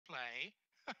play.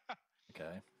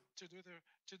 Okay. To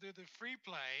do the free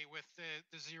play with the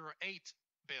 08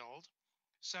 build.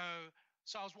 So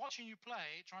I was watching you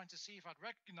play, trying to see if I'd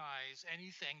recognize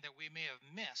anything that we may have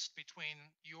missed between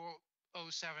your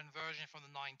 '07 version from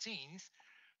the 19th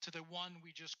to the one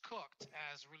we just cooked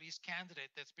as release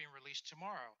candidate that's being released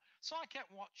tomorrow. So I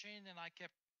kept watching and I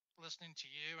kept listening to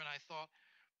you, and I thought,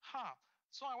 huh.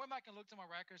 So I went back and looked at my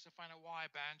records to find out why I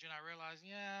banned you, and I realized,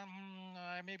 yeah,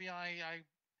 maybe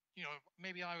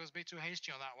maybe I was a bit too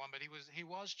hasty on that one. But he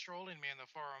was trolling me in the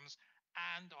forums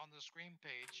and on the screen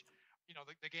page,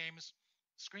 the game's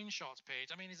screenshots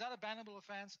page. I mean, is that a bannable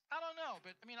offense? I don't know,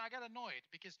 but I mean, I got annoyed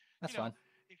because you That's know fine.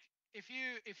 if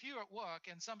if you're at work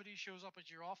and somebody shows up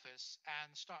at your office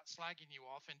and starts slagging you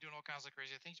off and doing all kinds of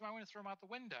crazy things, you might want to throw them out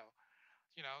the window.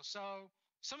 So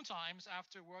sometimes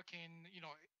after working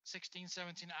 16,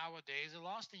 17-hour days, the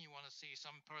last thing you want to see is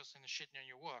some person shitting on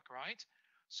your work, right?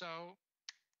 So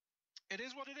it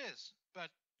is what it is.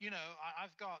 But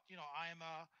I've got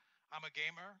I'm a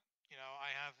gamer.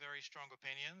 I have very strong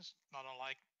opinions, not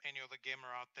unlike any other gamer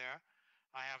out there.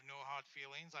 I have no hard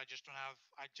feelings. I just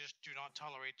do not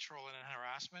tolerate trolling and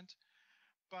harassment.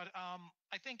 But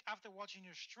I think after watching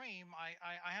your stream, I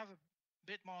have a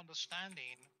bit more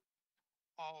understanding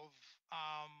of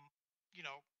you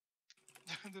know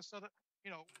the sort of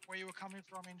where you were coming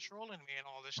from in trolling me and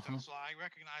all this stuff. Mhm. So I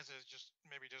recognize it as just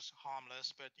maybe just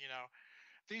harmless, but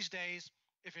these days,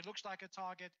 if it looks like a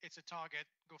target, it's a target.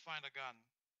 Go find a gun.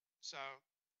 So,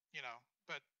 you know,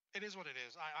 but it is what it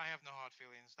is. I have no hard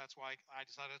feelings. That's why I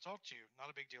decided to talk to you. Not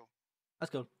a big deal. That's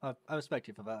good. I respect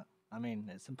you for that. I mean,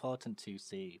 it's important to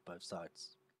see both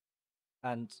sides.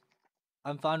 And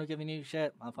I'm fine with giving you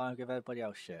shit. I'm fine with giving everybody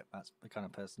else shit. That's the kind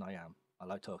of person I am. I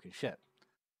like talking shit.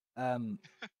 Um,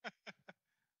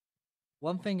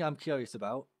 One thing I'm curious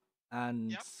about, and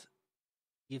Yep.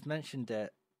 you've mentioned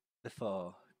it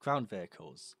before, ground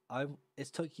vehicles.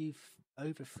 It's took you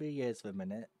over 3 years of a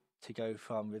minute to go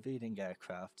from revealing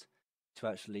aircraft to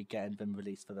actually getting them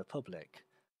released for the public.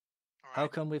 All How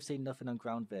right. come we've seen nothing on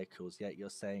ground vehicles yet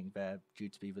you're saying they're due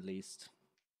to be released,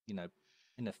 you know,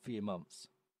 in a few months?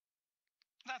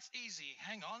 That's easy.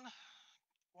 Hang on.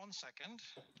 1 second.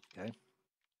 Okay.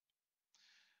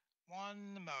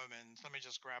 One moment. Let me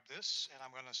just grab this and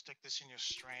I'm going to stick this in your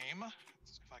stream. Let's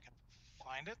see if I can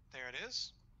find it. There it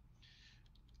is.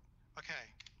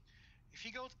 Okay. If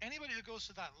you go, anybody who goes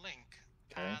to that link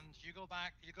Okay. and you go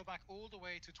back all the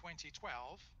way to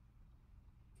 2012,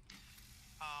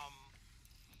 um,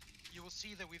 you will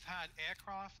see that we've had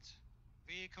aircraft,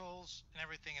 vehicles, and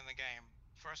everything in the game,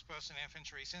 first-person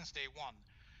infantry since day one.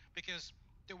 Because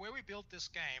the way we built this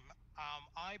game,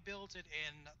 I built it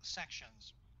in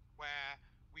sections where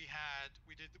we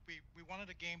wanted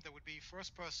a game that would be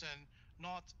first person,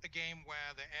 not a game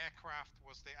where the aircraft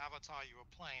was the avatar you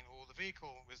were playing or the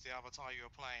vehicle was the avatar you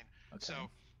were playing. Okay. So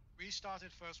we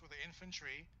started first with the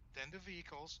infantry, then the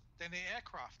vehicles, then the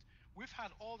aircraft. We've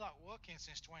had all that working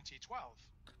since 2012.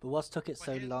 But what's took it But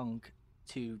so here's long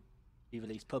to be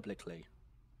released publicly?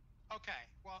 Okay.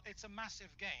 Well, it's a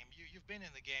massive game. You've been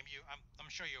in the game. I'm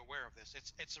sure you're aware of this.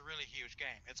 It's a really huge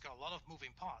game. It's got a lot of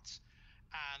moving parts,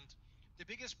 and the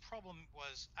biggest problem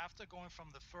was after going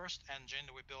from the first engine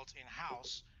that we built in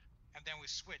house, and then we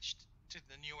switched to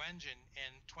the new engine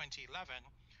in 2011.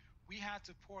 We had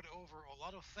to port over a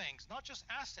lot of things, not just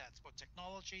assets, but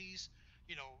technologies.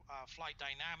 Flight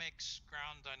dynamics,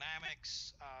 ground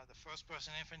dynamics, the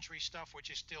first-person infantry stuff, which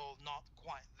is still not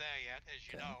quite there yet, as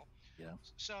you Okay. know. Yeah.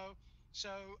 So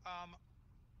so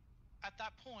at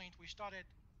that point,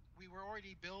 we were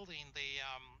already building the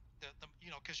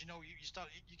because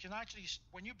you can actually,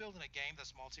 when you're building a game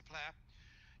that's multiplayer,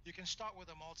 you can start with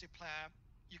a multiplayer,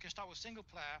 you can start with single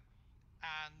player,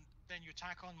 and then you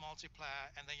tack on multiplayer,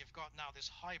 and then you've got now this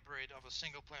hybrid of a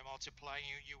single player multiplayer,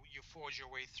 and you forge your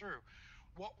way through.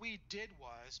 What we did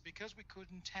was, because we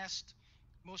couldn't test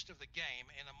most of the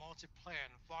game in a multiplayer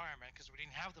environment because we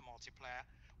didn't have the multiplayer,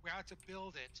 we had to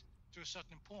build it to a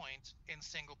certain point in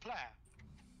single player.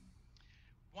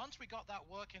 Once we got that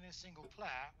working in single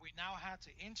player, we now had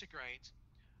to integrate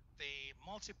the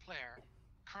multiplayer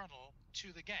kernel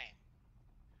to the game.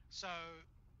 So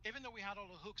even though we had all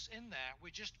the hooks in there,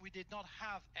 we did not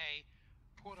have a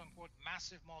quote unquote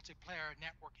massive multiplayer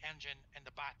network engine in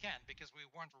the back end because we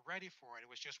weren't ready for it. It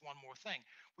was just one more thing.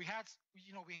 We have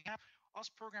us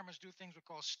programmers do things we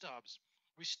call stubs.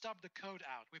 We stub the code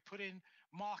out. We put in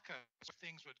markers where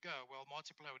things would go. Well,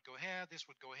 multiplayer would go here, this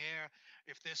would go here,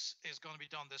 if this is going to be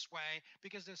done this way,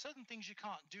 because there's certain things you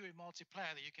can't do in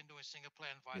multiplayer that you can do in single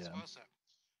player and vice Yeah. versa.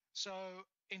 So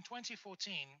in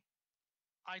 2014,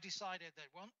 I decided that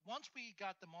once we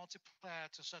got the multiplayer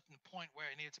to a certain point where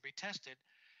it needed to be tested,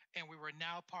 and we were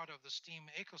now part of the Steam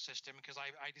ecosystem, because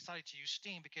I decided to use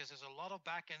Steam because there's a lot of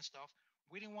back end stuff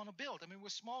we didn't want to build. I mean, we're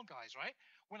small guys, right?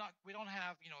 We don't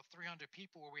have 300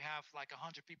 people where we have like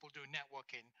 100 people doing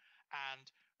networking and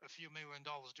a few $1 million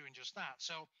doing just that.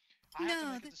 So I had to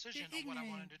No, make a they're decision on what I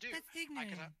wanted ignorant. to do. That's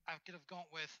ignorant. I could have gone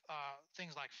with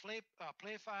things like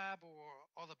PlayFab or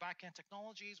other backend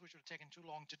technologies, which would have taken too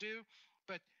long to do.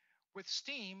 But with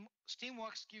Steam,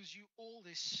 Steamworks gives you all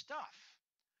this stuff,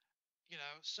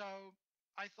 So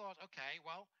I thought, okay,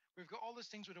 well, we've got all these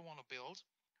things we don't want to build.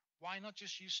 Why not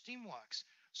just use Steamworks?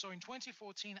 So in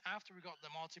 2014, after we got the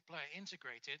multiplayer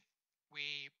integrated,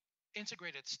 we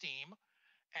integrated Steam,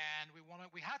 and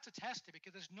we had to test it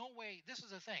because there's no way. This is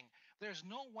the thing. There's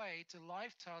no way to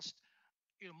live test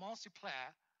multiplayer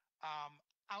um,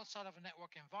 outside of a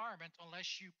network environment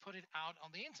unless you put it out on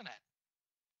the internet.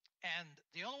 And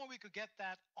the only way we could get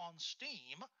that on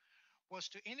Steam was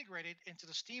to integrate it into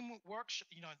the Steam works,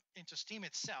 into Steam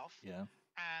itself. Yeah.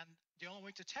 And the only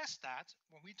way to test that,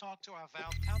 when we talked to our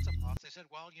Valve counterparts, they said,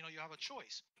 well, you have a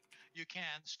choice. You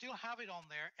can still have it on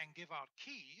there and give out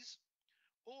keys,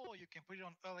 or you can put it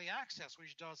on early access,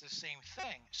 which does the same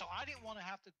thing. So I didn't want to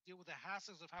have to deal with the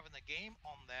hassles of having the game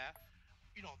on there,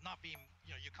 not being,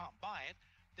 you can't buy it.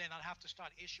 Then I'd have to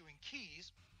start issuing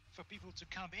keys for people to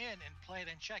come in and play it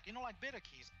and check, like beta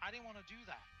keys. I didn't want to do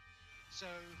that. So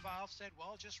Valve said,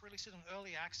 well, just release it in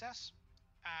early access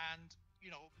and,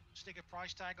 stick a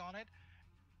price tag on it.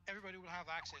 Everybody will have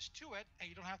access to it, and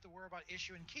you don't have to worry about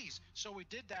issuing keys. So we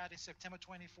did that in September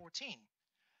 2014.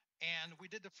 And we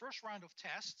did the first round of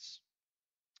tests.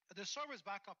 The server's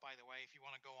back up, by the way, if you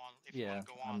want to go on. If you want Yeah,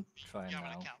 to go on, I'm you trying have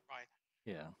an now. account, right?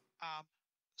 Yeah. Um,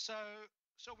 so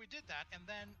we did that, and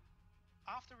then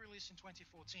after release in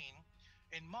 2014,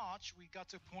 in March, we got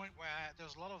to a point where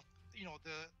there's a lot of,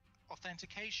 the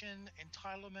authentication,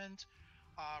 entitlement,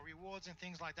 rewards, and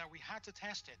things like that. We had to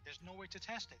test it. There's no way to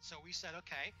test it. So we said,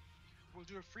 okay, we'll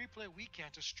do a free play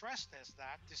weekend to stress test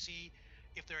that to see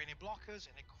if there are any blockers,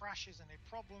 any crashes, any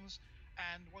problems.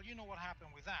 And well, you know what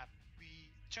happened with that. We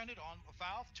turned it on,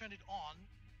 Valve turned it on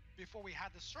before we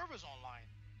had the servers online.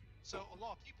 So a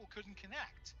lot of people couldn't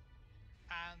connect.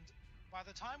 And by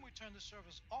the time we turned the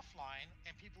servers offline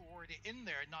and people were already in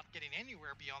there not getting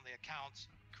anywhere beyond the account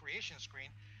creation screen,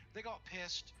 they got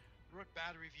pissed, wrote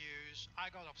bad reviews. I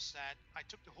got upset. I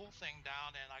took the whole thing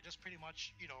down, and I just pretty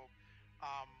much,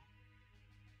 um,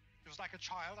 it was like a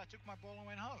child. I took my ball and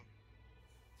went home.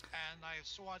 And I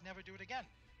swore I'd never do it again.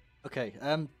 Okay.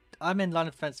 I'm in line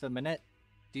of defense for a minute.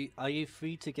 Are you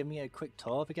free to give me a quick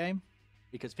tour of the game?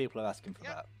 Because people are asking for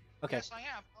Yeah, that. Okay. yes, I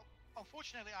am.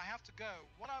 Unfortunately, I have to go.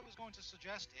 What I was going to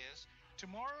suggest is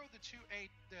tomorrow the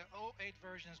 08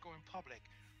 version is going public.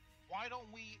 Why don't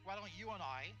you and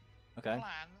I Okay.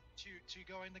 plan to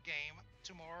go in the game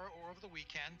tomorrow or over the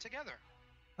weekend together?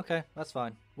 Okay, that's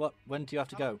fine. When do you have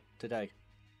to How about go today?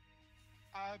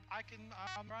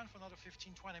 I'm around for another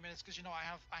 15, 20 minutes because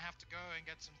I have to go and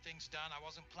get some things done. I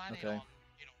wasn't planning Okay. on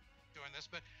doing this,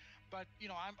 but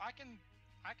I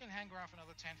can hang around for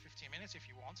another 10, 15 minutes if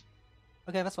you want.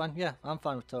 Okay, that's fine. Yeah, I'm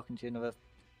fine with talking to you another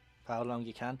for how long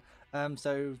you can.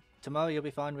 So tomorrow you'll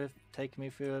be fine with taking me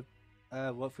through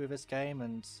a walk through this game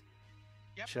and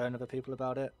Yep, showing other people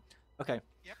about it. Okay.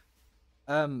 yep.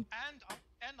 Um,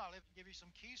 And I'll even give you some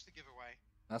keys to give away.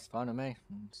 that's fine with me.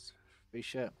 It's free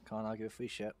shit. Can't argue with free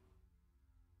shit.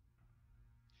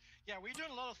 Yeah, we're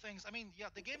doing a lot of things. I mean, yeah,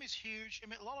 the game is huge. I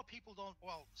mean, a lot of people don't,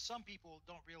 well, some people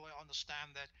don't really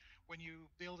understand that when you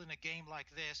build in a game like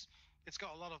this, it's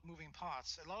got a lot of moving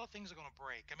parts. A lot of things are going to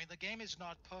break. I mean, the game is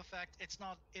not perfect. It's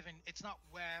not even 80%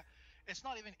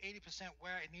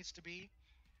 where it needs to be.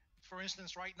 For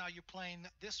instance, right now you're playing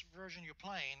this version you're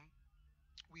playing.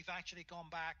 We've actually gone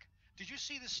back. Did you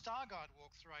see the Stargard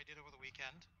walkthrough I did over the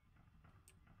weekend?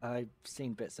 I've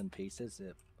seen bits and pieces.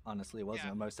 It honestly wasn't Yeah.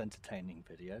 the most entertaining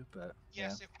video, but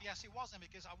yeah. Yes, it wasn't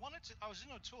because I was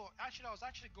in a tour. Actually, I was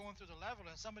actually going through the level,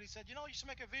 and somebody said, you should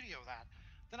make a video of that.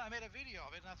 Then I made a video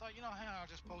of it, and I thought, hang on, I'll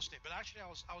just post it. But actually,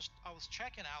 I was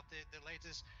checking out the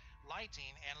latest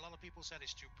lighting, and a lot of people said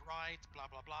it's too bright, blah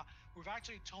blah blah. We've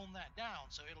actually toned that down,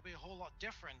 so it'll be a whole lot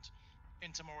different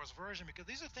in tomorrow's version because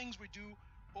these are things we do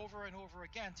over and over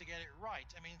again to get it right.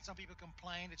 I mean, some people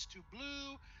complain it's too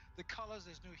blue, the colors,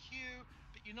 there's no hue,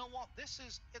 but you know what? It's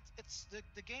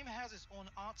the game has its own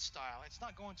art style. It's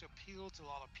not going to appeal to a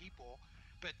lot of people,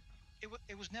 but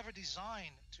it was never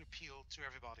designed to appeal to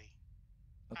everybody.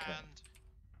 Okay. And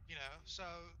so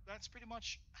that's pretty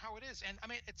much how it is. And I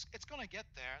mean, it's going to get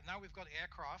there. Now we've got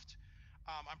aircraft.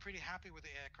 I'm pretty happy with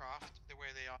the aircraft the way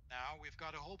they are now. We've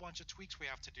got a whole bunch of tweaks we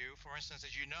have to do. For instance,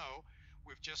 as you know,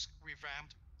 we've just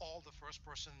revamped all the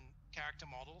first-person character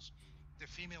models. The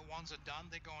female ones are done.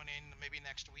 They're going in maybe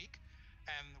next week,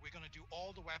 and we're going to do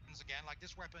all the weapons again. Like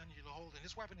this weapon you're holding.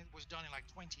 This weapon was done in like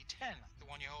 2010. The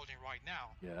one you're holding right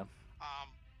now. Yeah.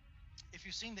 Um, if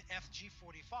you've seen the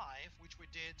FG45, which we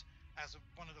did as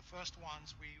one of the first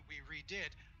ones we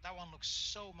redid, that one looks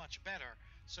so much better.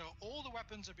 So all the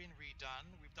weapons are being redone.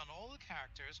 We've done all the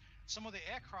characters. Some of the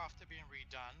aircraft are being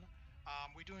redone.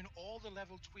 We're doing all the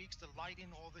level tweaks, the lighting,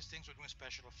 all these things. We're doing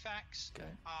special effects, Okay.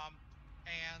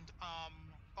 and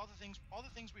other things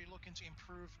we're looking to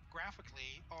improve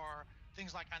graphically are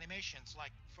things like animations.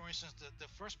 Like for instance, the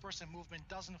first person movement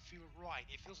doesn't feel right.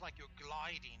 It feels like you're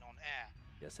gliding on air.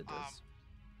 Yes, it Um, does.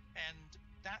 and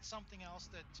that's something else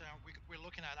that we're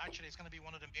looking at. Actually, it's going to be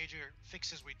one of the major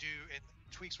fixes we do and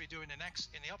tweaks we do in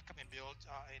the upcoming build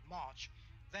in March.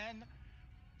 Then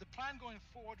the plan going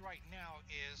forward right now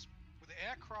is with the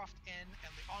aircraft in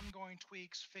and the ongoing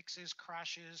tweaks, fixes,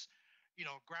 crashes,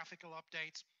 graphical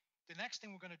updates. The next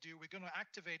thing we're going to do, we're going to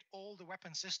activate all the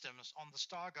weapon systems on the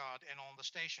Star Guard and on the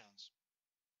stations.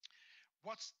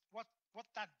 What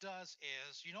that does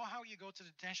is, you know how you go to the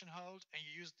detention hold and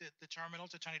you use the terminal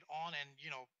to turn it on, and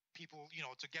people,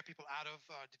 to get people out of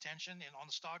detention and on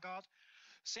the Star Guard.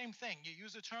 Same thing. You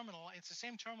use the terminal. It's the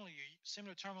same terminal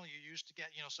similar terminal you used to get,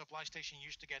 supply station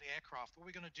used to get aircraft. What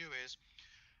we're going to do is,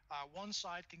 one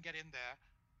side can get in there,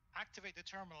 activate the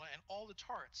terminal, and all the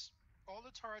turrets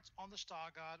on the Star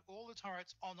Guard, all the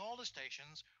turrets on all the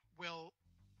stations will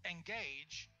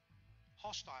engage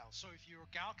hostile. So if you're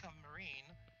a Galcom Marine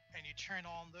and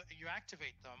you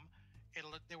activate them,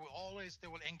 they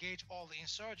will engage all the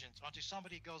insurgents until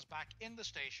somebody goes back in the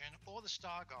station or the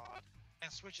Star Guard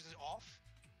and switches it off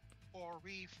or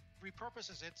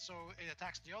repurposes it so it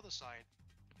attacks the other side.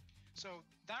 So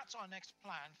that's our next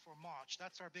plan for March.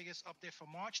 That's our biggest update for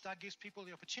March. That gives people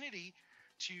the opportunity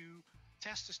to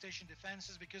test the station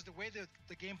defenses, because the way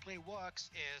the gameplay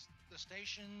works is the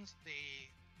stations, the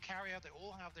carrier, they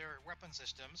all have their weapon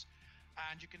systems,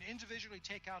 and you can individually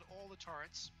take out all the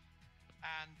turrets,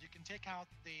 and you can take out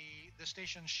the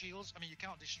station shields. I mean, you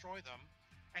can't destroy them,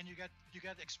 and you get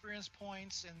experience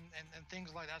points and things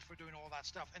like that for doing all that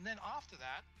stuff. And then after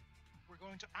that, we're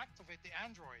going to activate the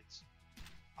androids.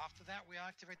 After that, we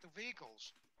activate the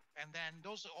vehicles. And then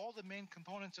those are all the main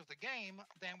components of the game.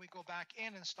 Then we go back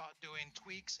in and start doing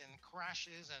tweaks and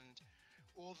crashes and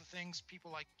all the things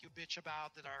people like you bitch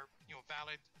about that are,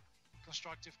 valid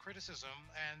constructive criticism,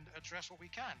 and address what we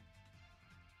can.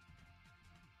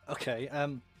 Okay.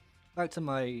 Back to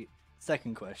my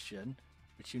second question,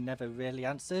 which you never really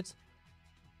answered.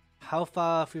 How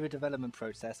far through the development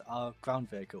process are ground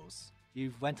vehicles?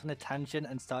 You went on a tangent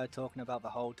and started talking about the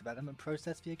whole development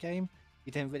process for your game.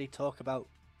 You didn't really talk about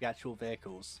the actual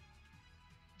vehicles.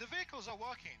 The vehicles are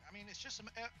working. I mean, it's just,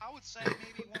 I would say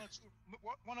maybe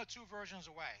one or two versions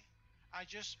away. I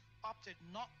just opted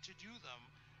not to do them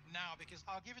now because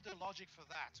I'll give you the logic for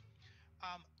that.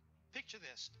 Picture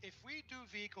this: if we do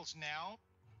vehicles now,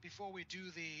 before we do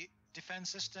the defense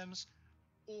systems,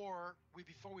 or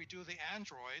before we do the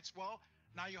androids, well,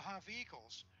 now you have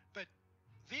vehicles, but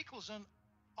vehicles don't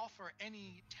offer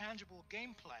any tangible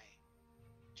gameplay.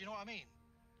 Do you know what I mean?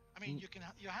 I mean,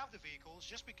 you have the vehicles.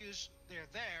 Just because they're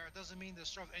there doesn't mean they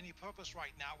serve any purpose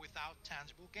right now without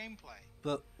tangible gameplay.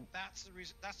 But That's the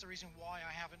reason. That's the reason why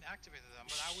I haven't activated them.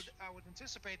 But I would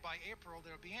anticipate by April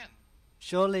they'll be in.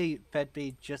 surely they'd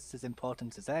be just as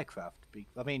important as aircraft.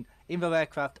 I mean, even though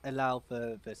aircraft allow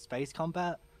for the space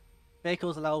combat,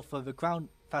 vehicles allow for the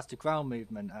faster ground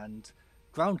movement and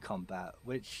ground combat,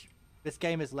 which this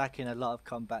game is lacking a lot of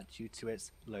combat due to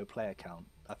its low player count.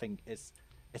 I think it's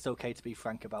okay to be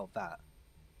frank about that.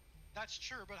 That's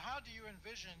true. But how do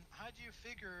you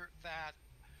figure that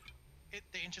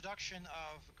the introduction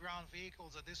of ground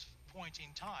vehicles at this point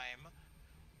in time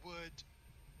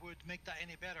would make that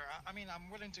any better? I mean, I'm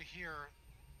willing to hear.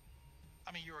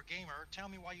 I mean, you're a gamer. Tell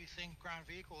me why you think ground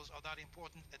vehicles are that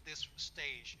important at this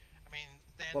stage. I mean,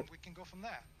 then Well, we can go from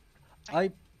there.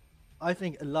 Thank you. I I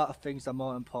think a lot of things are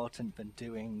more important than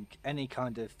doing any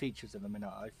kind of features of a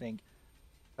minute. I think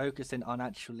focusing on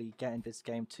actually getting this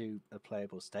game to a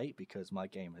playable state, because my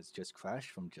game has just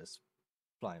crashed from just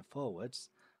flying forwards.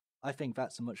 I think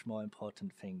that's a much more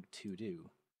important thing to do.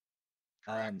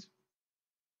 Um, Correct.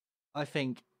 I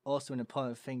think also an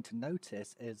important thing to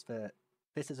notice is that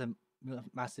this is a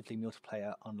massively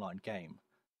multiplayer online game.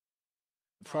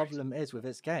 The Right. problem is with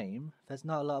this game, there's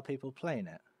not a lot of people playing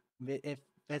it. If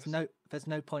That there's is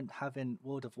no point having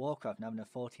World of Warcraft and having a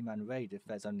 40-man raid if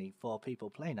there's only 4 people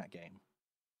playing that game.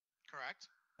 Correct.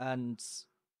 And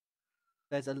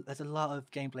there's a lot of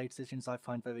gameplay decisions I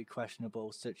find very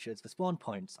questionable, such as the spawn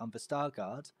points on the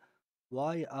Starguard.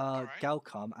 Why All are right.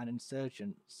 Galcom and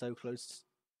Insurgent so close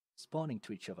spawning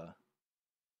to each other?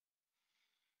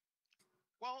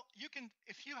 Well, you can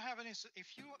if you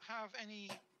have any.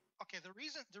 Okay, the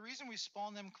reason we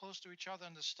spawn them close to each other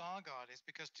in the Star Guard is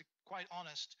because, to quite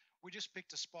honest, we just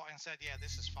picked a spot and said, yeah,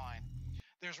 this is fine.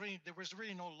 There was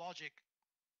really no logic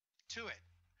to it.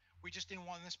 We just didn't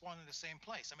want them to spawn in the same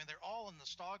place. I mean, they're all in the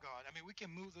Star Guard. I mean, we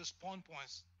can move those spawn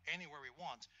points anywhere we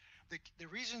want. The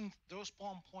reason those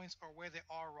spawn points are where they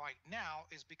are right now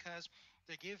is because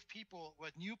they give people,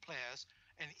 with new players,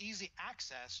 an easy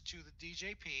access to the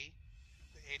DJP,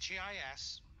 the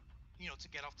HEIS, to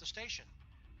get off the station.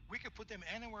 We could put them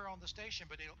anywhere on the station,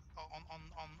 but it'll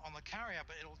on the carrier,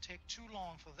 but it'll take too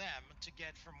long for them to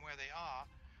get from where they are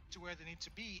to where they need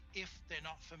to be if they're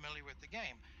not familiar with the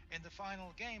game. In the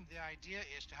final game, the idea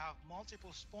is to have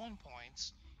multiple spawn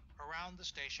points around the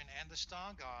station and the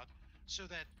Star Guard so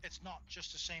that it's not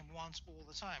just the same ones all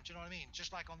the time. Do you know what I mean?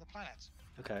 Just like on the planets.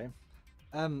 Okay.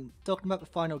 Talking about the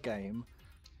final game,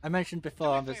 I mentioned Do before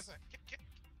me a on this. favor.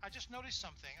 I just noticed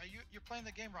something. You're playing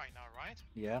the game right now, right?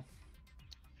 Yeah,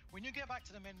 When you get back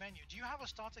to the main menu, do you have a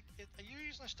starter kit? Are you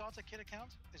using a starter kit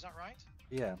account? Is that right?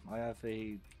 yeah, I have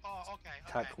a Oh, okay,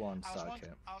 okay. TAC 1 I was starter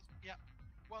wondering. kit. Yeah.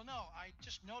 Well, no, I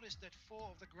just noticed that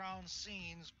 4 of the ground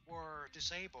scenes were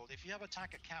disabled. If you have a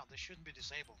TAC account, they shouldn't be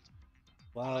disabled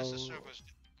unless the Well, server's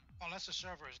unless the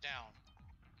server is down.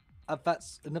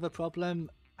 that's another problem.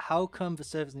 How come the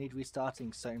servers need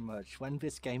restarting so much when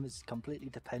this game is completely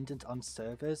dependent on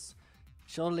servers?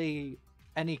 Surely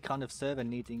any kind of server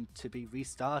needing to be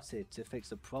restarted to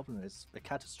fix a problem is a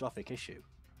catastrophic issue.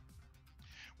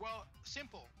 Well,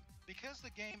 simple. Because the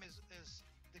game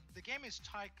is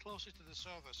tied closer to the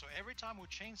server, so every time we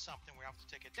change something, we have to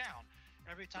take it down.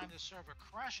 Every time the server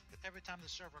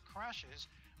crashes,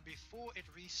 before it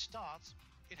restarts,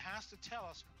 it has to tell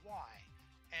us why.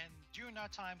 And during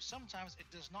that time, sometimes it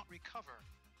does not recover,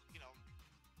 you know,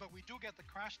 but we do get the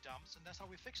crash dumps, and that's how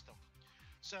we fix them.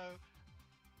 So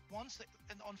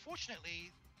and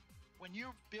unfortunately, when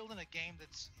you're building a game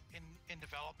that's in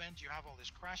development, you have all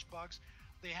these crash bugs.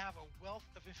 They have a wealth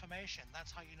of information.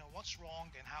 That's how you know what's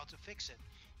wrong and how to fix it.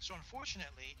 So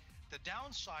unfortunately, the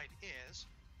downside is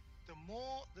the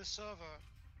more the server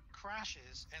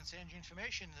crashes and sends you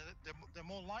information, the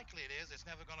more likely it is it's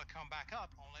never going to come back up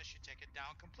unless you take it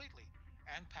down completely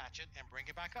and patch it and bring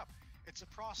it back up. It's a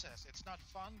process. It's not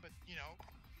fun, but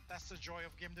that's the joy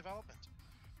of game development.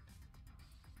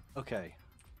 Okay,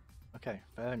 okay,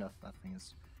 fair enough. I think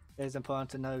it's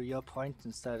important to know your point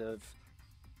instead of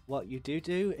what you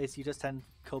do is you just tend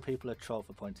to call people a troll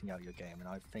for pointing out your game, and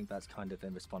I think that's kind of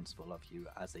irresponsible of you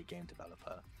as a game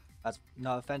developer. That's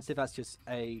not offensive. That's just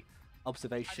a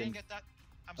I didn't observation. get that.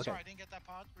 I'm Okay, sorry, I didn't get that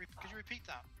part. Could you repeat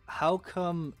that? how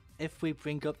come if we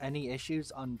bring up any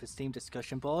issues on the Steam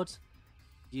discussion board,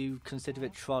 you consider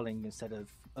it Mhm, trolling instead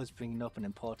of us bringing up an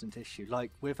important issue?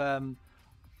 Like with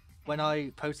when mhm.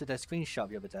 I posted a screenshot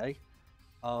the other day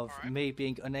All of right. me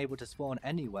being unable to spawn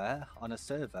anywhere on a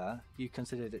server, you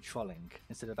considered it trolling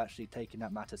instead of actually taking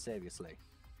that matter seriously.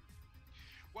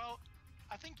 Well,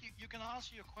 I think you can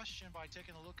answer your question by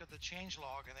taking a look at the change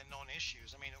log and the known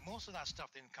issues. I mean, most of that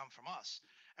stuff didn't come from us.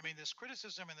 I mean, there's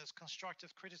criticism and there's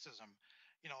constructive criticism.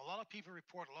 A lot of people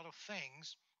report a lot of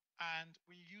things, and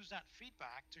we use that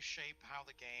feedback to shape how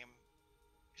the game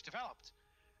is developed.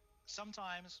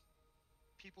 Sometimes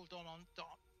people don't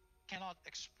cannot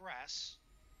express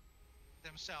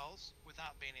themselves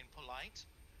without being impolite,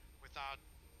 without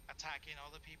attacking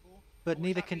other people, But or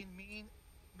neither without can being mean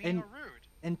in or rude.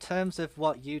 in terms of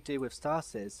what you do with Star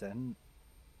Citizen.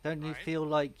 Don't you Right? feel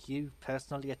like you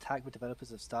personally attack the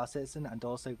developers of Star Citizen and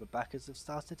also the backers of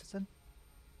Star Citizen?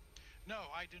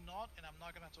 No, I do not, and I'm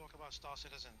not going to talk about Star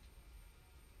Citizen.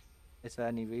 Is there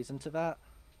any reason to that?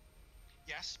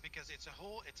 Yes, because it's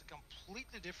a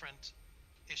completely different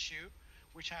issue,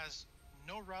 which has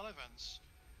no relevance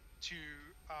to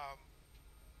um,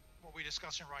 what we're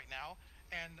discussing right now.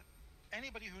 And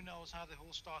anybody who knows how the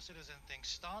whole Star Citizen thing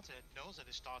started knows that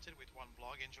it started with one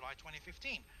blog in July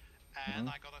 2015, and Hmm.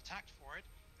 I got attacked for it.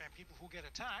 And people who get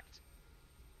attacked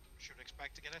should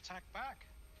expect to get attacked back.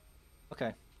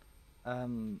 Okay.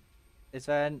 Um,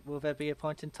 will there be a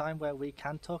point in time where we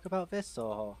can talk about this,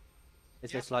 or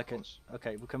is this Yes, of like an course.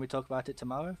 okay? Well, can we talk about it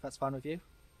tomorrow? If that's fine with you.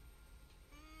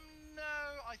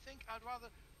 No, I think I'd rather.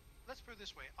 Let's put it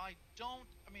this way. I don't.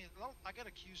 I mean, I get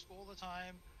accused all the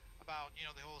time about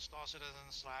the whole Star Citizen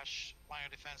slash line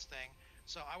of defense thing.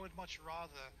 So I would much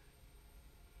rather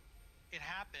it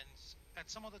happens at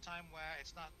some other time where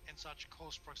it's not in such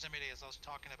close proximity as I was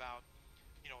talking about,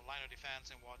 line of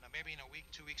defense and whatnot. Maybe in a week,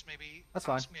 2 weeks, maybe That's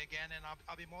fine. ask me again, and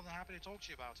I'll be more than happy to talk to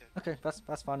you about it. Okay,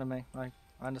 that's fine with me. I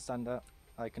understand that.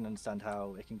 I can understand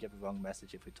how it can give a wrong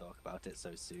message if we talk about it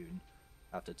so soon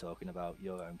after talking about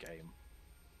your own game.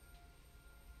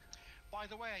 By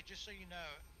the way, just so you know,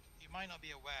 you might not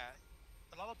be aware,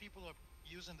 a lot of people are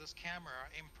using this camera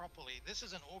improperly. This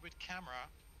is an orbit camera.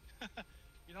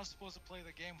 You're not supposed to play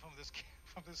the game from this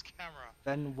from this camera.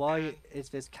 Then why And is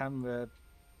this camera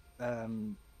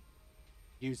um,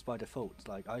 used by default?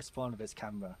 Like I spawned this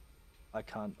camera, I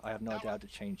have no that idea was how to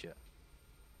change it.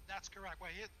 that's correct. Well,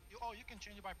 here, you can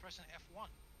change it by pressing F1.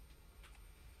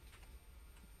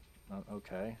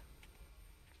 Okay.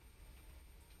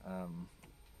 Um,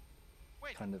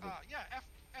 Wait, kind of. yeah,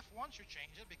 F1 should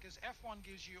change it because F1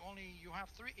 gives you only you have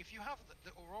three. If you have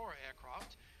the Aurora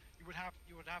aircraft, you would have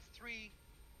three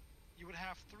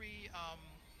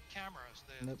cameras: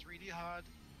 the Nope. 3D HUD,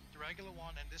 the regular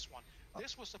one, and this one. Uh,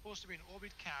 This was supposed to be an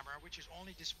orbit camera, which is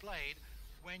only displayed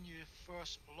when you're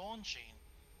first launching.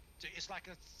 So it's like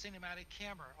a cinematic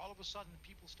camera. All of a sudden,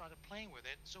 people started playing with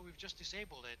it, so we've just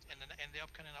disabled it in the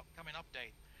upcoming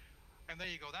update. And there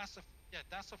you go. That's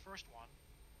the first one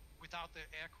without the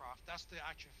aircraft. That's the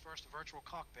actual first virtual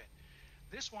cockpit.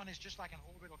 This one is just like an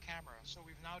orbital camera, so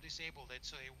we've now disabled it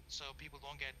so people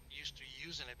don't get used to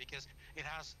using it because it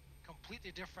has completely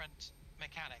different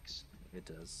mechanics. it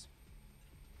does.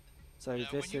 You So know,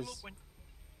 when this you look is when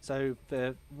so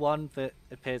the one that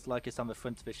appears like it's on the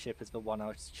front of the ship is the one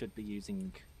I should be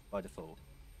using by default.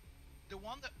 the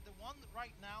one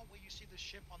right now where you see the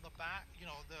ship on the back,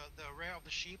 the rear of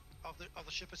the ship of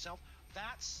the ship itself,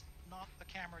 that's not the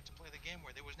camera to play the game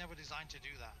with. It was never designed to do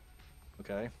that.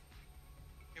 Okay.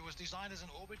 It was designed as an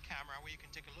orbit camera where you can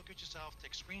take a look at yourself,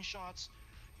 take screenshots,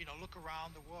 look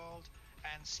around the world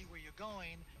and see where you're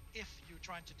going if you're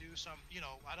trying to do some,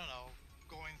 I don't know,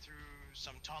 going through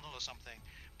some tunnel or something.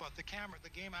 But the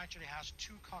game actually has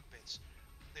two cockpits.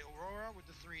 The Aurora with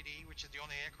the 3D, which is the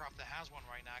only aircraft that has one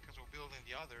right now because we're building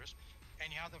the others. And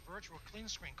you have the virtual clean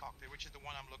screen cockpit, which is the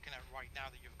one I'm looking at right now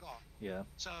that you've got. Yeah.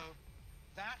 So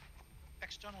that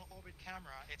external orbit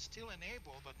camera, it's still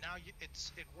enabled, but now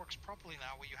it works properly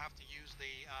now where you have to use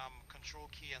the control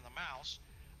key and the mouse.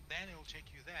 Then it'll take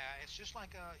you there. It's just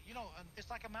like it's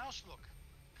like a mouse look,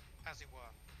 as it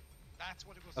were. That's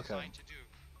what it was Okay. designed to do.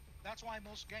 That's why a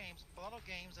lot of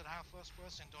games that have first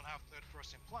person don't have third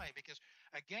person play, because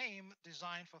a game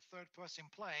designed for third person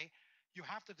play, you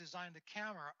have to design the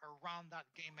camera around that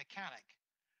game mechanic,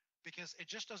 because it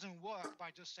just doesn't work by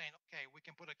just saying, okay, we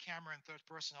can put a camera in third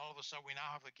person. All of a sudden, we now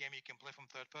have a game you can play from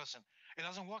third person. It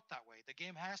doesn't work that way. The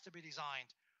game has to be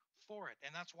designed for it.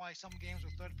 And that's why some games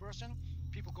with third person,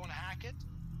 people go and hack it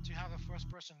to have a first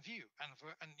person view and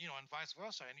vice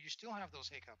versa. And you still have those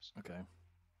hiccups. Okay.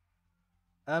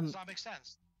 Does Um. that make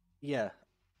sense? Yeah.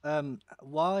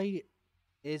 Why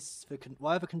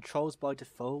why are the controls by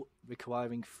default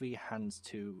requiring three hands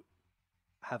to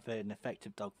have an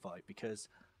effective dogfight? Because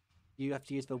you have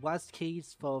to use the WAS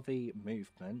keys for the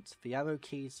movement, the arrow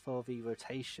keys for the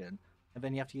rotation, and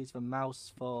then you have to use the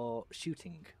mouse for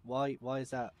shooting. Why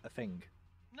is that a thing?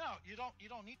 No, you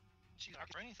don't need to use arrow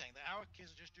keys for anything. The arrow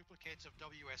keys are just duplicates of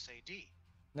WSAD.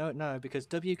 No, because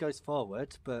W goes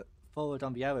forward, but forward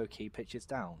on the arrow key pitches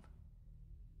down.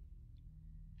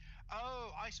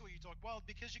 Oh, I see what you talk. Well,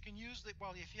 because you can use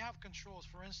if you have controls,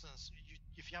 for instance,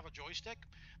 if you have a joystick,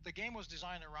 the game was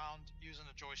designed around using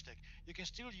a joystick. You can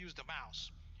still use the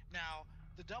mouse. Now,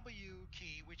 the W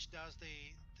key, which does the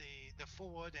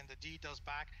forward and the D does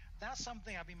back, that's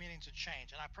something I've been meaning to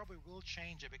change, and I probably will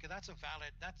change it because that's a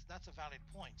valid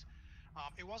point.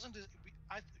 It wasn't.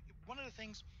 One of the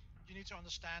things you need to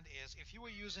understand is if you were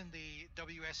using the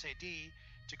WSAD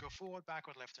to go forward,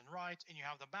 backward, left, and right, and you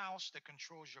have the mouse that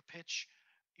controls your pitch,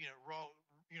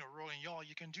 roll and yaw,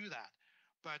 you can do that.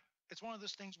 But it's one of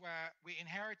those things where we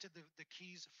inherited the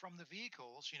keys from the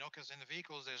vehicles, because in the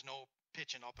vehicles there's no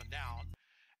pitching up and down,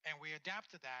 and we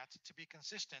adapted that to be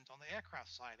consistent on the aircraft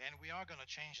side, and we are going to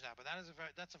change that. But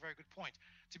that's a very good point.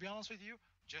 To be honest with you,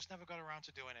 just never got around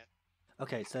to doing it.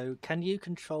 Okay, so can you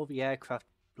control the aircraft?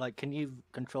 Like, can you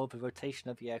control the rotation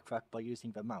of the aircraft by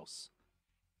using the mouse?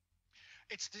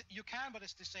 You can, but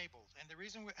it's disabled. And the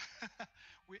reason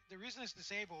the reason it's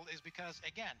disabled is because,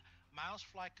 again, mouse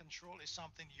flight control is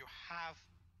something you have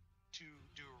to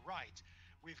do right.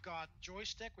 We've got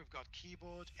joystick, we've got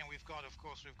keyboard, and of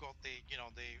course, we've got the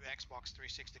Xbox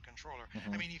 360 controller. I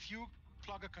Hmm. mean, if you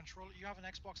plug a controller, you have an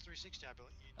Xbox 360, I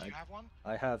believe. Do I you have one?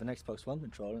 I have an Xbox One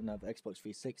controller and I have Xbox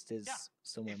Yeah. 360s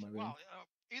somewhere If in my well, room.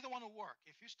 either one will work.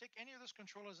 If you stick any of those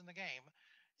controllers in the game,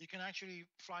 you can actually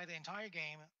fly the entire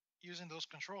game using those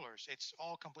controllers. It's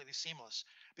all completely seamless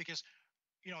because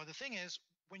the thing is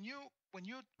when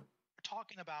you're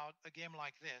talking about a game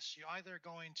like this, you're either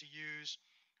going to use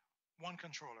one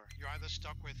controller. You're either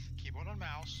stuck with keyboard and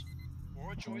mouse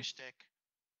or a Mhm. joystick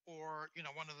or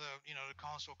one of the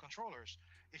console controllers.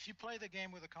 If you play the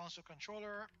game with a console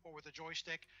controller or with a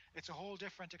joystick, it's a whole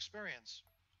different experience.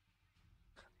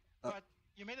 Uh, But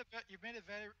you made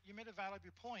a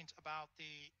valuable point about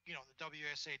the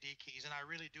WSAD keys, and I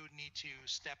really do need to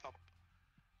step up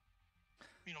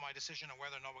my decision on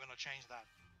whether or not we're going to change that.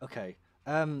 okay.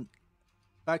 Um,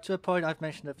 Back to a point I've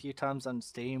mentioned a few times on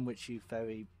Steam, which you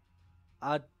very,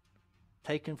 I'd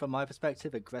taken from my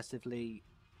perspective, aggressively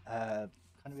kind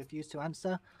of refused to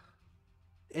answer.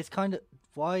 It's kind of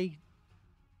why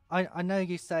I know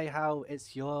you say how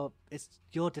it's your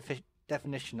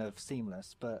definition of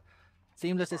seamless, but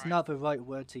seamless is Right. not the right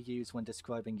word to use when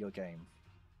describing your game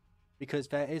because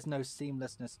there is no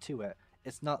seamlessness to it.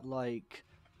 It's not like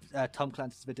Tom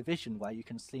Clancy's The Division where you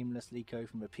can seamlessly go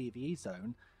from a PvE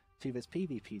zone to this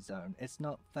PvP zone. It's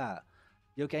not that.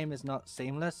 Your game is not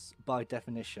seamless by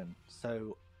definition.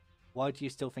 So why do you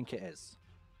still think it is?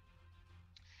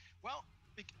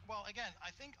 Well, again,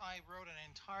 I think I wrote an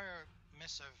entire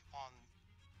missive on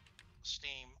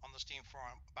Steam on the Steam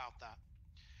forum about that.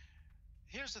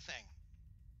 Here's the thing: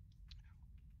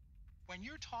 when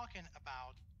you're talking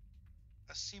about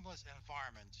a seamless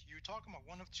environment, you're talking about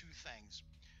one of two things.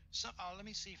 So let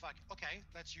me see if I can. Okay,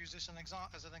 let's use this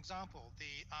as an example.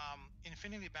 The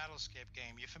Infinity Battlescape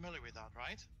game. You're familiar with that,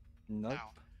 right? Nope.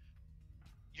 Now,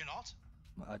 you're not.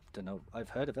 I don't know. I've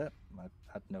heard of it. I've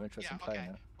had no interest Yeah. in playing Okay.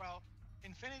 it. Well,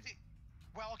 Infinity.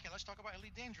 Well, okay. Let's talk about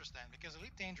Elite Dangerous then, because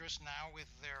Elite Dangerous now with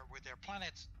their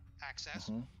planet access,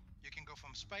 Hmm. you can go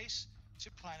from space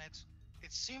to planet.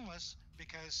 It's seamless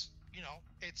because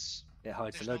it's It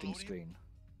hides the there's no loading loading. screen.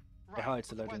 It Right. hides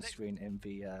the Well, loading screen in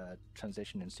the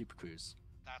transition in Super Cruise.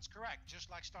 that's correct. Just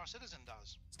like Star Citizen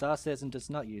does. Star Citizen does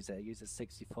not use it. It uses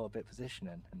 64-bit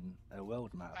positioning and a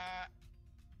world map. Uh, uh,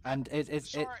 And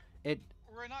sorry, it.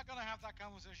 we're not going to have that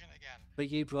conversation again. But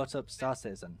you brought up Star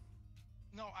Citizen.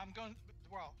 No, I'm going.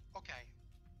 Well, okay.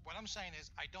 What I'm saying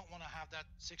is, I don't want to have that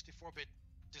 64-bit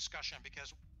discussion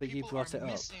because But you people are brought it up.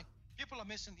 missing. People are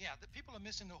missing. Yeah, the people are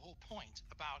missing the whole point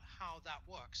about how that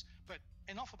works. But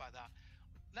enough about that.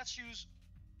 Let's use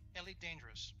Elite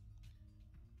Dangerous.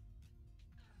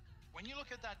 When you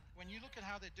look at that, when you look at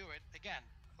how they do it, again,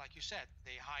 like you said,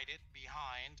 they hide it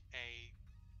behind a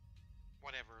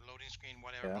whatever loading screen,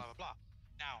 whatever, Yeah. blah blah blah.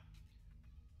 Now,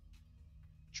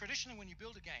 traditionally, when you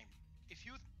build a game, if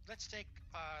you let's take,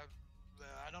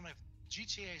 I don't know if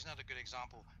GTA is not a good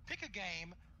example. Pick a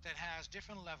game that has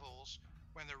different levels.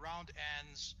 When the round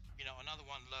ends, another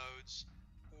one loads,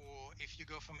 or if you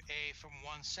go from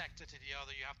one sector to the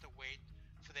other, you have to wait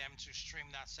for them to stream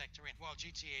that sector in. Well,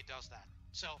 GTA does that.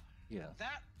 So Yeah.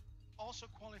 that also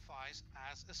qualifies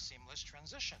as a seamless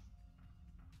transition.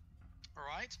 All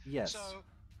right. Yes. So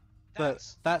But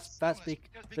that's that's seamless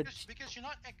but because you're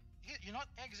not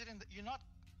exiting you're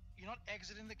not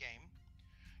exiting the game.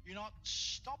 You're not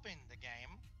stopping the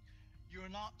game. You're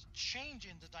not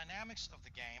changing the dynamics of the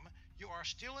game. You are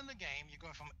still in the game. You're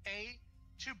going from A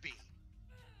to B.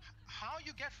 How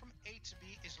you get from A to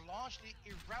B is largely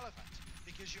irrelevant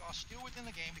because you are still within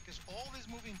the game because all these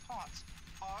moving parts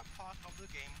are part of the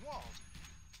game world.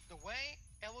 The way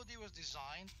LOD was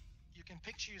designed, you can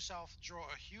picture yourself draw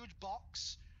a huge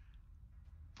box,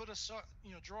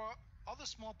 draw other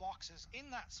small boxes in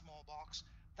that small box.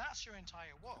 That's your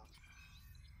entire world.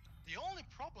 The only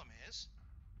problem is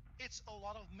it's a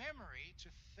lot of memory to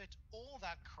fit all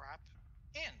that crap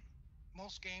in.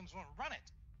 Most games won't run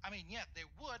it. I mean, yeah, they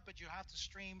would, but you have to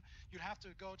stream, you'd have to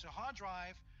go to hard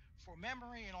drive for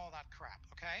memory and all that crap,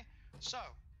 okay? So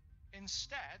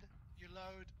instead, you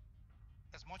load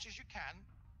as much as you can,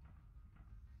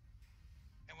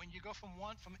 and when you go from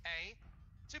A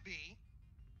to B,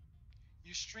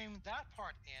 you stream that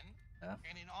part in, yeah.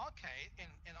 and in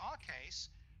our case,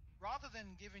 rather than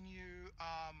giving you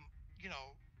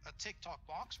a TikTok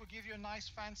box, we'll give you a nice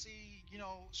fancy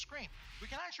screen. We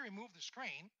can actually remove the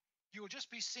screen. You will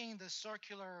just be seeing the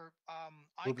circular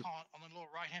We'll be, icon on the lower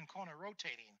right hand corner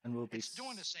rotating. and we'll be It's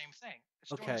doing the same thing.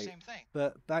 It's doing the okay. same thing.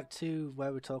 But back to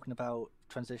where we're talking about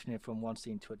transitioning from one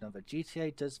scene to another.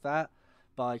 GTA does that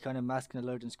by kind of masking the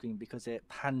loading screen because it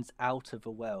pans out of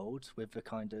the world with the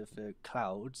kind of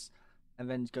clouds and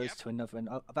then goes Yep. to another, and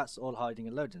that's all hiding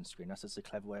a loading screen. That's just a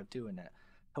clever way of doing it.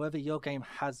 However, your game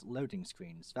has loading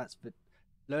screens.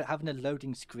 Having a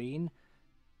loading screen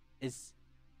is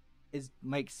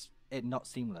makes it not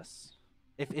seamless.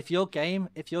 If your game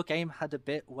had a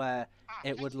bit where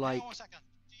it would Hang on one like second.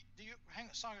 Do you hang?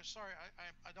 Sorry.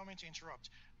 I don't mean to interrupt.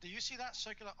 Do you see that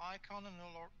circular icon in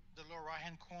the lower right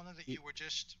hand corner that y- you were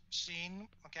just seeing?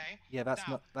 Okay. yeah, that's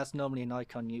Now, not that's normally an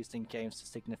icon used in games to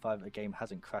signify that a game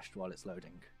hasn't crashed while it's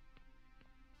loading.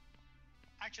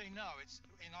 actually, no. It's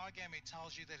in our game. It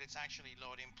tells you that it's actually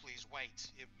loading. Please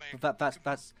wait. It may. But that You that's could,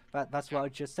 that's that, that's yeah. what I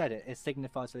just said. It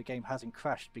signifies that the game hasn't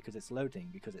crashed because it's loading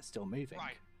because it's still moving.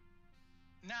 Right.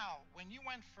 Now, when you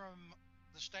went from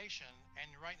the station and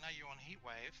right now you're on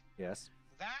Heatwave, Yes.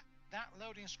 that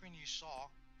loading screen you saw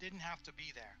didn't have to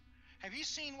be there. Have you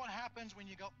seen what happens when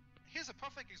you go? Here's a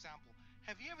perfect example.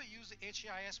 Have you ever used the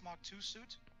HEIS Mark II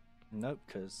suit? Nope.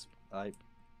 Because I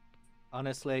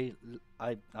honestly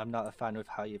I'm not a fan of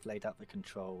how you've laid out the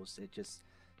controls.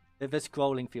 The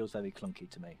scrolling feels very clunky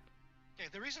to me. Okay,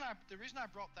 the reason I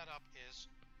brought that up is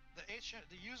the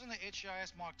using the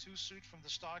HEIS Mark II suit from the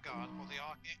Star Guard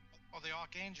or the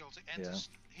Archangel to enter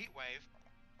Heatwave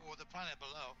or the planet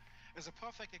below is a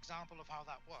perfect example of how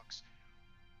that works.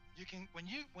 You can when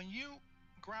you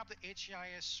grab the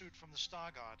HEIS suit from the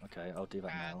Star Guard. Okay, I'll do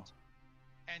that now.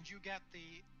 And you get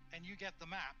the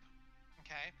map.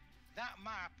 Okay, that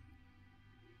map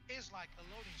is like a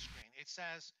loading screen. It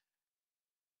says,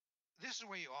 "This is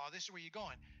where you are. This is where you're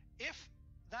going." If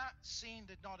that scene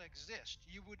did not exist,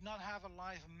 you would not have a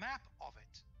live map of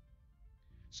it.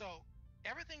 So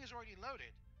everything is already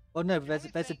loaded. Well, no,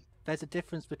 there's a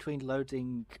difference between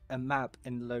loading a map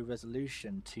in low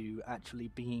resolution to actually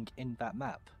being in that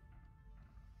map.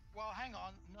 Well, hang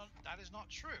on. No, that is not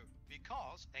true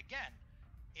because again,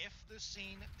 if the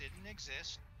scene didn't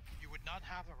exist, you would not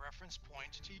have a reference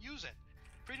point to use it.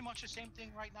 Pretty much the same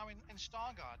thing right now in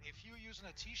Starguard. If you're using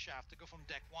a T-shaft to go from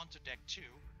deck 1 to deck 2,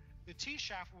 the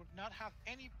T-shaft would not have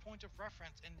any point of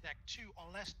reference in deck 2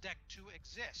 unless deck 2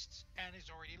 exists and is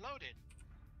already loaded.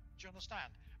 Do you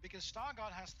understand? Because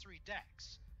Starguard has 3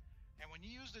 decks. And when you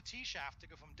use the T-shaft to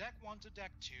go from deck 1 to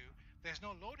deck 2, there's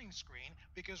no loading screen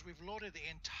because we've loaded the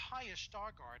entire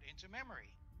Starguard into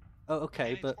memory. Oh,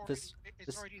 okay, but it's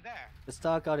already there. The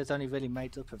Star Guard is only really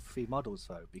made up of 3 models,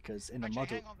 though, because in Actually, a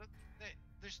model. Hang on.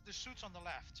 The suit's on the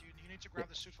left. You need to grab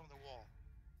the suit from the wall.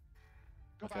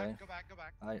 Go back.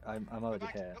 I'm already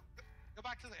here. Go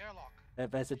back to the airlock.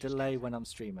 There's a delay when I'm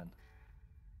streaming.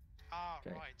 Ah,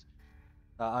 okay. Right.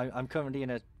 I'm currently in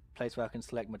a place where I can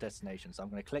select my destination, so I'm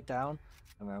going to click down,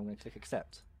 and then I'm going to click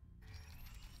accept.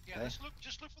 Yeah, okay.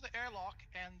 Just look for the airlock,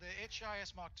 and the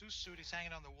HIS Mark II suit is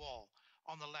hanging on the wall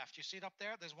on the left. You see it up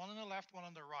there? There's one on the left, one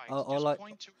on the right.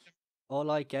 Point to it. All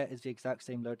I get is the exact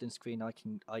same loading screen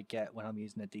I get when I'm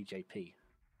using a DJP.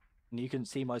 And you can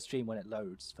see my stream when it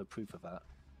loads for proof of that.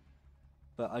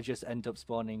 But I just end up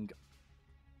spawning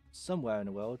somewhere in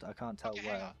the world. I can't tell where.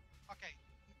 Hang on. Okay,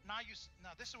 now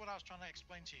this is what I was trying to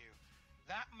explain to you.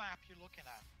 That map you're looking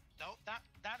at,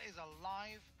 that is a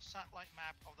live satellite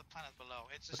map of the planet below.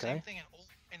 It's the same thing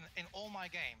in all my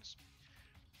games.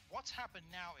 What's happened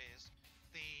now is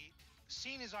the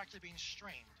scene is actually being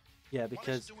streamed. Yeah,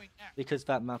 because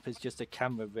that map is just a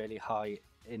camera really high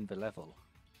in the level.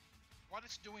 What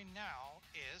it's doing now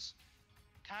is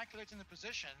calculating the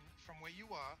position from where you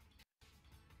were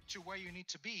to where you need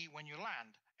to be when you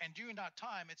land. And during that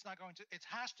time, it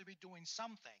has to be doing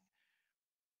something.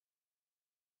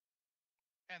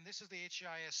 And this is the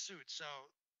HEIS suit, so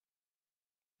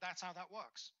that's how that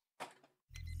works.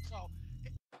 So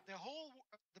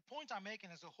the point I'm making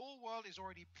is the whole world is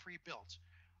already pre-built.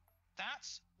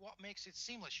 That's what makes it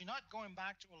seamless. You're not going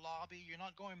back to a lobby. You're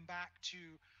not going back to,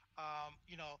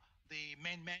 the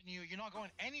main menu. You're not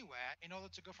going anywhere in order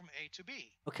to go from A to B.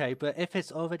 Okay, but if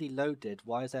it's already loaded,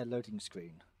 why is there a loading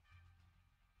screen?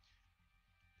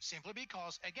 Simply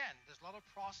because, again, there's a lot of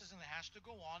processing that has to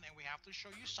go on, and we have to show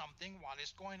you something while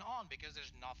it's going on because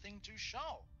there's nothing to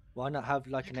show. Why not have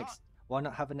why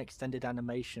not have an extended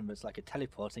animation that's like a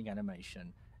teleporting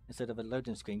animation instead of a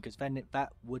loading screen? Because then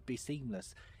that would be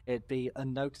seamless. It'd be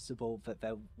unnoticeable that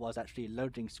there was actually a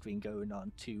loading screen going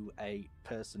on to a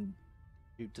person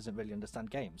who doesn't really understand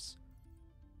games.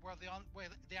 Well,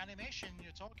 the animation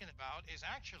you're talking about is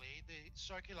actually the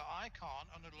circular icon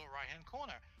on the lower right-hand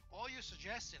corner. All you're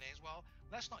suggesting is, well,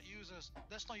 let's not use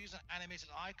an animated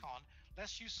icon.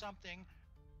 Let's use something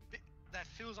that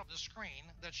fills up the screen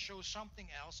that shows something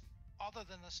else other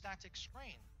than the static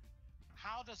screen.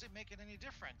 How does it make it any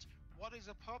different? What is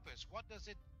the purpose? What does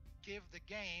it give the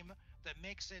game that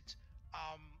makes it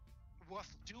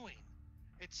worth doing?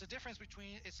 It's a difference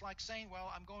between, it's like saying,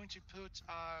 well, I'm going to put,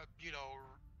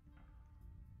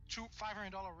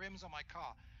 $500 rims on my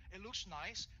car. It looks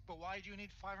nice, but why do you need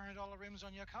 $500 rims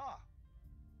on your car?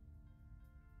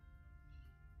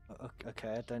 Okay,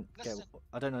 I don't get. Listen,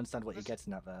 I don't understand what you're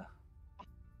listen. getting at there.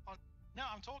 No,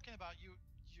 I'm talking about your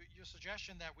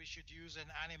suggestion that we should use an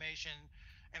animation,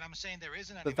 and I'm saying there is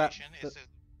an But that, animation. but Is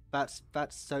it?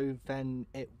 that's so then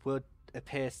it would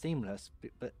appear seamless.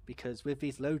 But because with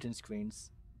these loading screens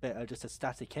that are just a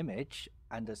static image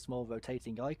and a small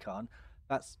rotating icon,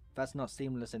 that's not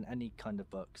seamless in any kind of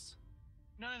books.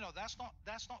 No. That's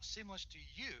not seamless to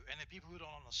you and the people who don't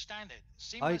understand it.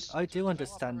 I Seamless I to a do developer.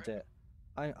 understand it.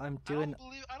 I'm I doing don't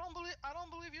believe. I don't believe. I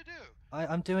don't believe you do.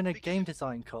 I'm doing a Because game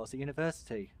design course at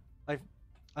university. I've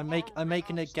oh, I'm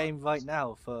making a game right so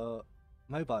now for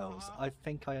mobiles. uh-huh. I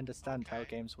think I understand how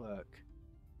Okay. games work.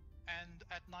 And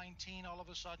at 19, all of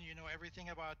a sudden, you know everything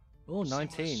about Oh, 19.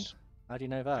 seamless How do you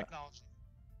know that? technology.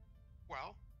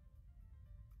 Well,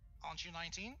 aren't you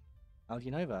 19? How do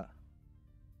you know that?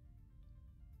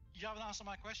 You haven't answered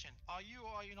my question. Are you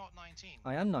or are you not 19?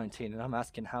 I am 19 and I'm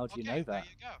asking how do you know Okay, there that?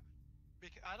 you go.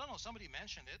 Because, I don't know. Somebody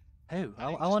mentioned it. Who? I didn't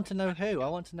I just. want to know I didn't who. pick I it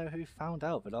up. want to know who found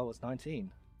out that I was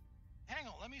 19. Hang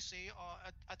on. Let me see.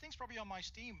 I think it's probably on my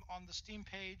Steam on the Steam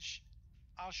page.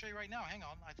 I'll show you right now. Hang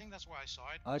on. I think that's where I saw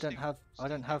it. I Stay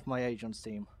don't there. have my age on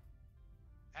Steam.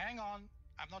 Hang on.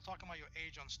 I'm not talking about your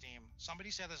age on Steam. Somebody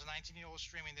said there's a 19-year-old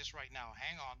streaming this right now.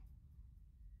 Hang on.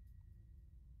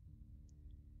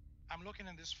 I'm looking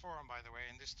in this forum, by the way,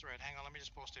 in this thread. Hang on, let me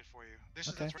just post it for you. This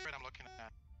is the Okay. thread I'm looking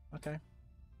at. Okay.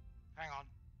 Hang on.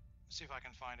 Let's see if I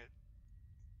can find it.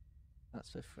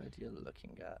 That's the thread you're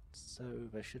looking at. So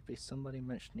there should be somebody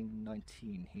mentioning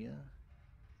 19 here.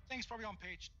 I think it's probably on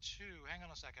page 2. Hang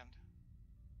on a second.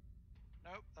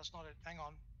 Nope, that's not it. Hang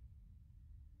on.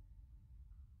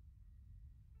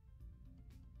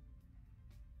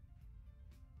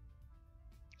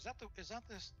 Is that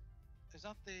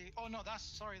the oh no,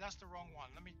 that's the wrong one.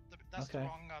 That's the Okay.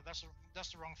 wrong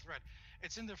that's the wrong thread.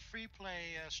 It's in the free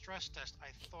play stress test.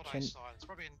 I thought I Can saw it. It's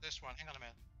probably in this one. Hang on a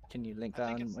minute. can you link I that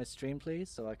think on it's my stream please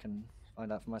so I can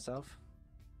find out for myself?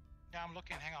 yeah, I'm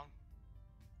looking. Hang on.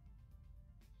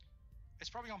 It's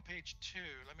probably on page 2.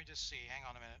 Let me just see. Hang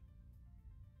on a minute.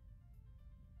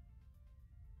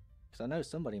 Because I know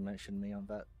somebody mentioned me on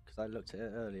that because I looked at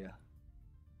it earlier.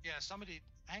 Yeah, somebody.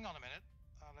 Hang on a minute.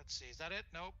 Let's see. Is that it?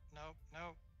 Nope.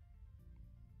 Nope.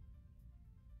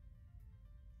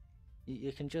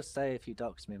 You can just say if you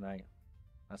dox me, mate.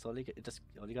 That's all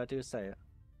all you gotta do is say it.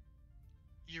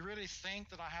 You really think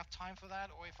that I have time for that,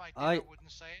 or if I did, I wouldn't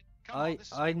say it? Come on, this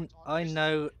is what we're talking. I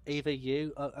know either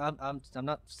you. I'm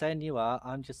not saying you are.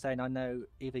 I'm just saying I know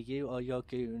either you or your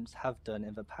goons have done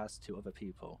in the past to other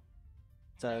people.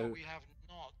 So no, we have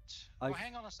not. I've Oh,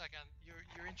 hang on a second.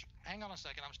 Hang on a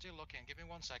second. I'm still looking. Give me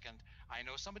 1 second. I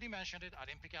know somebody mentioned it. I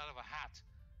didn't pick it out of a hat.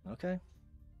 okay.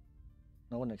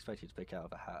 I wouldn't expect you to pick out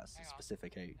of a hat a Hang on.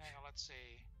 specific age. Hang on. Let's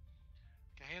see.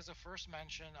 Okay, here's the first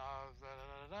mention of.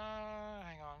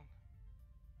 Hang on.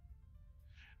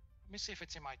 Let me see if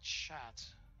it's in my chat.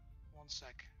 1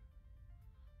 sec.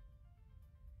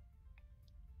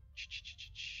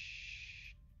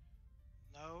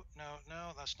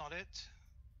 No, that's not it.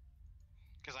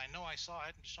 Because I know I saw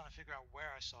it. I'm just trying to figure out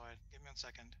where I saw it. Give me 1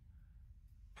 second.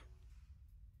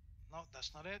 No,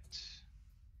 that's not it.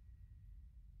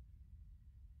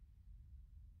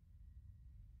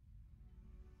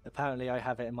 Apparently, I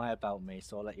have it in my about me,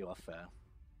 so I'll let you off there.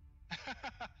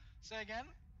 Say again?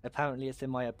 Apparently, it's in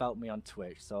my about me on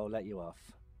Twitch, so I'll let you off.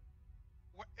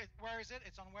 Where is it?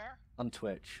 It's on where? On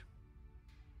Twitch.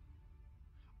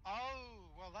 Oh,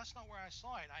 well, that's not where I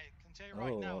saw it. I can tell you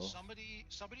right now. Somebody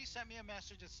sent me a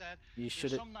message that said there's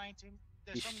some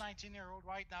 19-year-old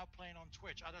right now playing on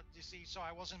Twitch. You see, so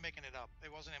I wasn't making it up.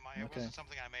 It wasn't it wasn't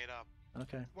something I made up.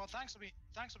 Okay. Well, thanks for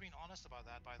being honest about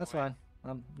that. By the way. That's fine.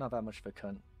 I'm not that much of a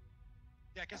cunt.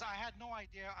 Yeah, because I had no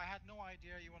idea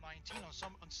you were 19.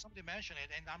 Somebody mentioned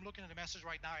it, and I'm looking at the message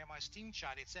right now in my Steam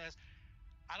chat. It says,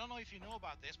 I don't know if you know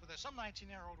about this, but there's some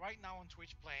 19-year-old right now on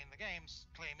Twitch playing the games,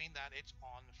 claiming that it's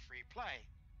on free play.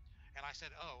 And I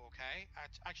said, oh, okay.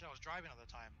 Actually, I was driving at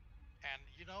the time, and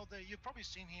you know, you've probably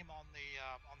seen him on the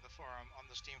forum,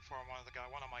 on the Steam forum. One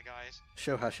of my guys.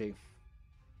 Shohashi.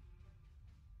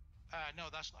 No,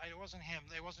 it wasn't him.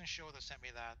 It wasn't Show that sent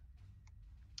me that.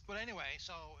 But anyway,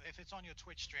 so if it's on your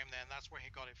Twitch stream, then that's where he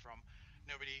got it from.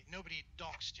 Nobody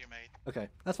doxed you, mate. Okay,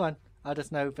 that's fine. I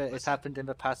just know that it's happened in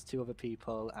the past to other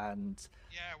people, and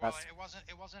yeah, well,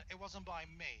 it wasn't by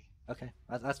me. Okay,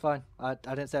 that's fine. I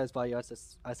didn't say it was by you.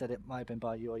 I said it might have been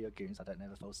by you or your goons. I don't know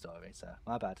the full story, so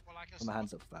my bad. Well, Put my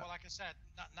hands up for that. Well, like I said,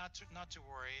 not to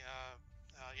worry.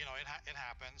 You know, it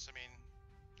happens. I mean,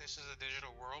 this is a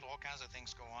digital world. All kinds of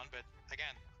things go on. But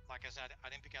again, like I said, I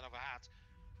didn't pick out of a hat.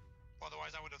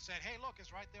 Otherwise, I would have said, "Hey, look,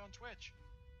 it's right there on Twitch."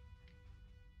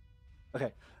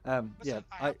 Okay. Yeah. Listen,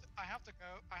 I have to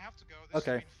go. I have to go. This has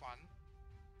Okay. been fun.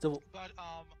 So But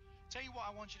tell you what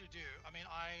I want you to do. I mean,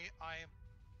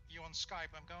 you on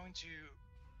Skype. I'm going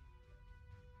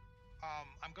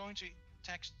to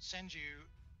send you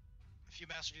a few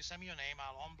messages. Send me your name.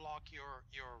 I'll unblock your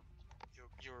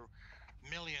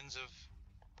millions of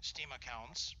Steam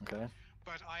accounts. okay.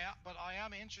 But I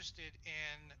am interested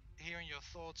in hearing your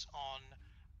thoughts on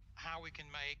how we can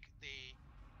make the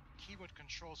keyboard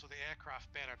controls for the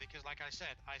aircraft better. Because, like I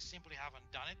said, I simply haven't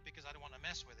done it because I don't want to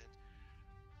mess with it.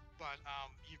 But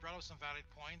you brought up some valid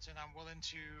points, and I'm willing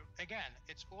to. Again,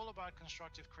 it's all about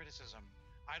constructive criticism.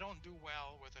 I don't do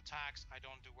well with attacks. I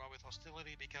don't do well with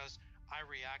hostility because I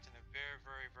react in a very,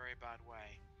 very, very bad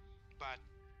way. But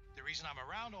the reason I'm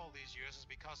around all these years is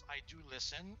because I do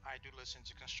listen. I do listen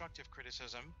to constructive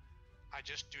criticism. I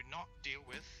just do not deal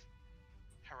with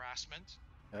harassment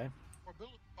Okay. or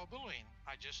bullying.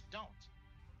 I just don't.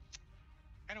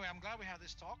 Anyway, I'm glad we had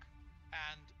this talk,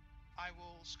 and I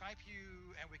will Skype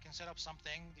you, and we can set up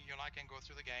something that you and I can go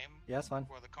through the game Yeah, that's fine.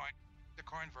 for the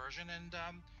current version, and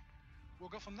we'll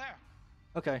go from there.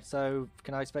 Okay. So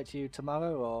can I expect you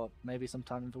tomorrow or maybe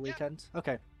sometime in the Yeah, weekend?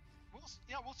 Okay.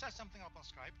 we'll set something up on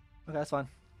Skype. Okay, that's fine.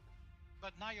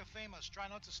 But now you're famous. Try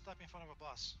not to step in front of a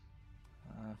bus.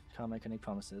 Can't make any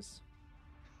promises.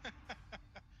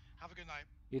 Have a good night.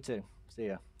 You too. See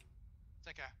ya.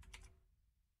 Take care.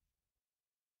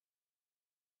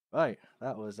 Right.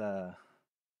 That was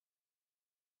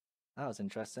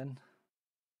interesting.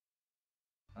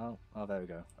 Oh, there we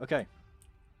go. Okay.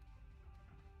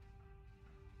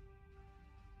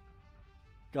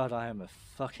 God, I am a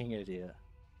fucking idiot.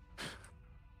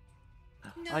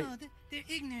 No, they're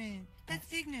ignorant.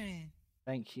 That's ignorant.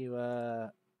 Thank you,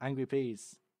 Angry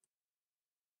Peas.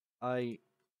 That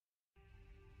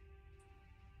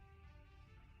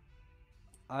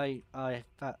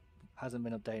hasn't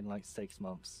been updated in like 6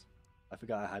 months. I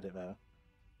forgot I had it there.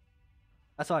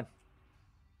 That's fine.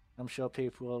 I'm sure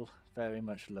people will very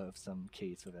much love some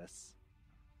keys for this.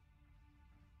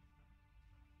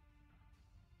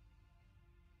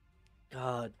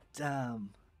 God damn.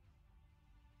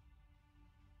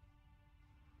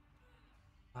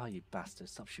 Oh, you bastard.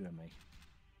 Stop shooting me.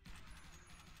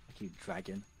 Like you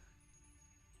dragon.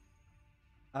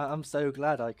 I'm so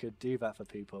glad I could do that for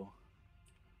people.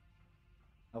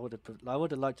 I would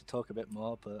have liked to talk a bit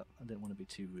more, but I didn't want to be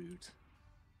too rude.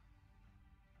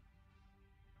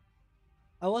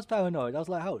 I was paranoid. I was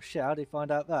like, oh shit, how did he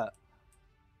find out that?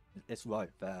 It's right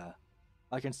there.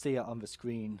 I can see it on the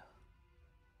screen.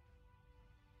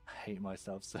 I hate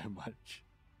myself so much.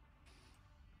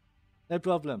 No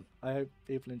problem. I hope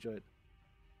people enjoyed.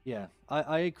 Yeah,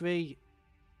 I agree.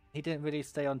 He didn't really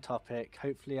stay on topic.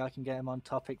 Hopefully I can get him on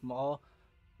topic more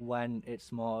when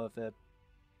it's more of a,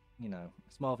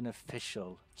 it's more of an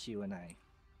official Q&A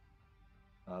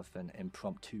rather than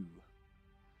impromptu.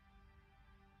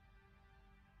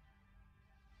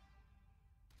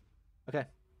 Okay.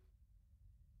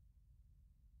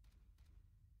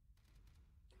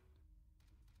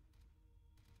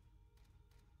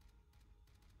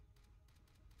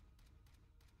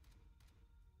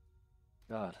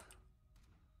 God.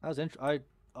 That was I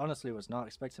honestly was not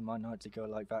expecting my night to go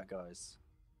like that, guys.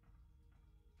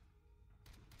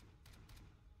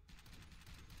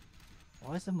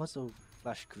 Why is the muzzle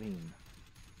flash green?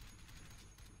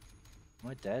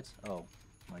 Am I dead? Oh,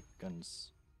 my gun's...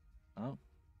 Oh.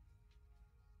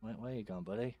 Where are you going,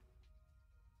 buddy?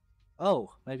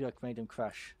 Oh, maybe I made him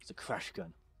crash. It's a crash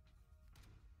gun.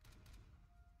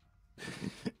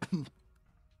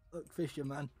 Look,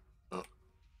 fisherman.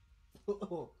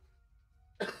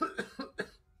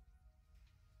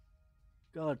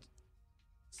 God,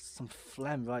 some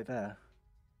phlegm right there.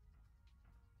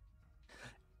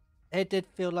 It did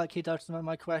feel like he dodged some of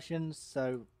my questions,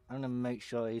 so I'm going to make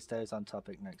sure he stays on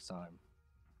topic next time.